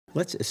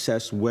Let's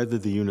assess whether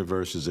the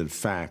universe is in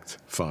fact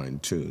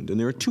fine-tuned. And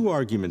there are two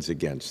arguments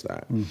against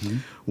that.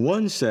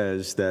 One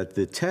says that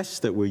the tests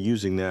that we're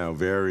using now,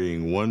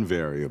 varying one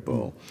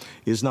variable,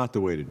 is not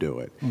the way to do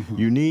it.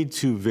 You need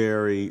to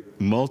vary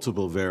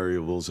multiple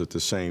variables at the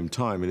same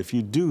time. And if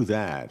you do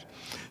that,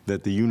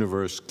 that the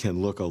universe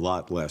can look a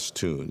lot less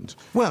tuned.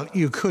 Well,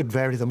 you could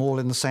vary them all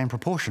in the same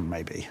proportion,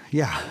 maybe.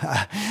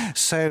 Yeah.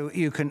 So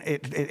you can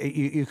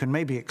you can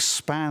maybe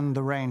expand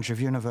the range of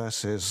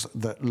universes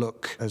that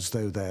look as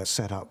though they're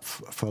set up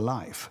for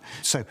life.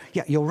 So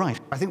yeah, you're right.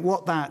 I think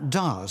what that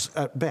does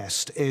at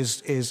best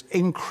is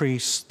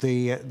increase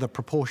the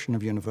proportion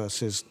of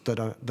universes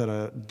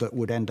that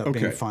would end up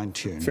being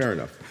fine-tuned. Fair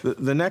enough.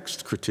 The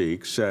next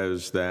critique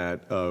says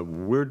that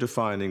we're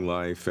defining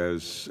life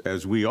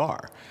as we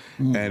are.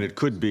 And it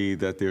could be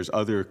that there's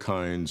other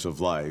kinds of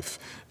life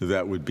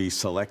that would be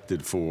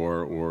selected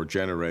for or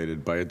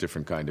generated by a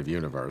different kind of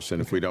universe.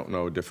 And if we don't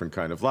know a different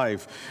kind of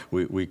life,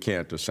 we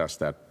can't assess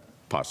that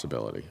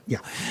possibility. Yeah.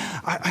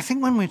 I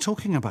think when we're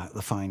talking about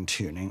the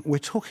fine-tuning, we're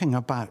talking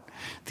about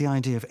the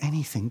idea of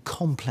anything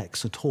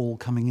complex at all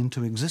coming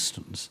into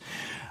existence.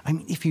 I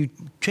mean, if you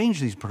change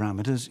these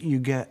parameters, you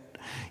get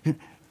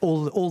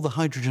all the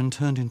hydrogen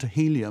turned into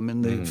helium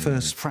in the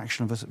first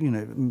fraction of a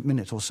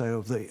minute or so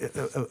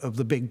of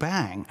the Big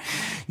Bang.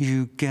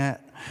 You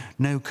get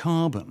no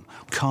carbon.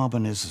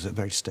 Carbon is a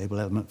very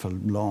stable element for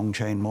long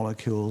chain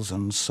molecules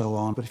and so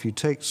on. But if you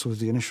take sort of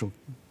the initial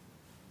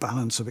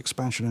balance of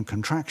expansion and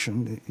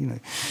contraction,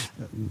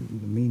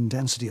 the mean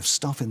density of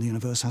stuff in the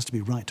universe has to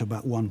be right to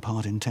about 1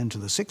 part in 10 to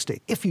the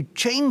 60. If you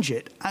change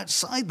it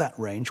outside that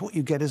range, what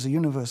you get is a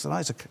universe that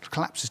either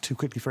collapses too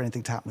quickly for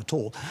anything to happen at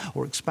all,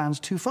 or expands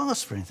too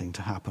fast for anything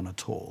to happen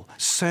at all.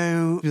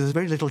 So there's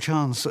very little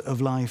chance of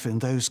life in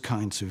those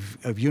kinds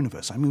of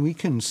universe. I mean, we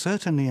can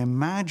certainly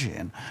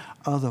imagine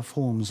other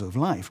forms of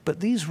life,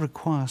 but these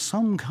require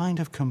some kind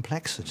of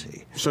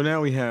complexity. So now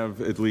we have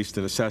at least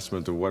an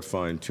assessment of what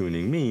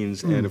fine-tuning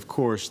means, and of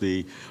course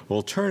the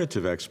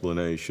alternative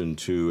explanation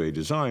to a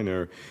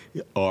designer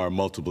are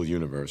multiple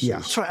universes.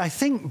 Yeah, so I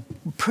think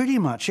pretty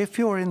much if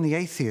you're in the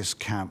atheist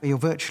camp, you're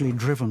virtually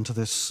driven to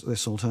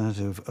this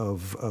alternative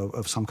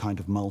of some kind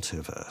of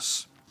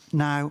multiverse.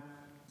 Now,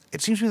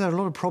 it seems to me there are a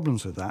lot of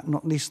problems with that,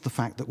 not least the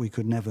fact that we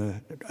could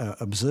never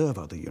observe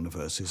other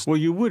universes. Well,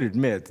 you would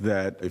admit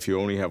that if you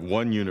only have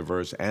one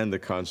universe and the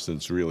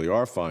constants really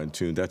are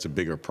fine-tuned, that's a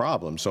bigger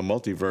problem. So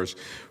multiverse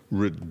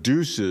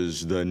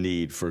reduces the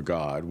need for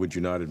God. Would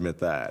you not admit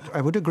that?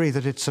 I would agree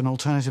that it's an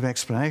alternative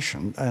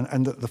explanation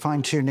and that the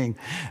fine-tuning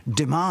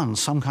demands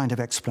some kind of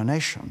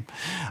explanation.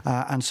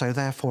 And so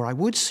therefore I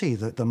would see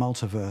that the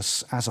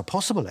multiverse as a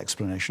possible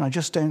explanation. I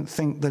just don't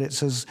think that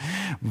it's as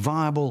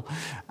viable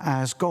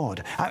as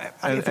God.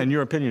 And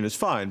your opinion is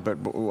fine, but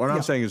what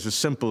I'm saying is a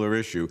simpler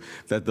issue,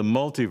 that the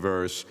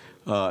multiverse,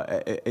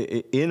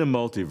 in a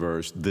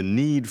multiverse, the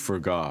need for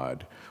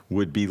God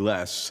would be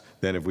less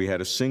than if we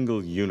had a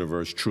single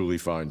universe truly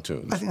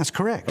fine-tuned. I think that's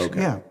correct,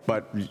 yeah.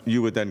 But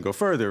you would then go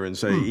further and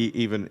say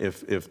even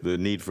if the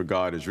need for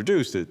God is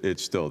reduced,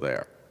 it's still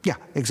there. Yeah,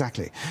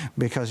 exactly,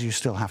 because you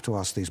still have to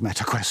ask these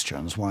meta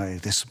questions. Why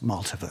this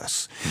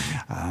multiverse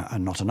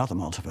and not another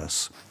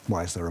multiverse?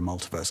 Why is there a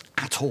multiverse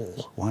at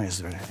all? Why is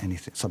there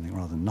something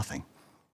rather than nothing?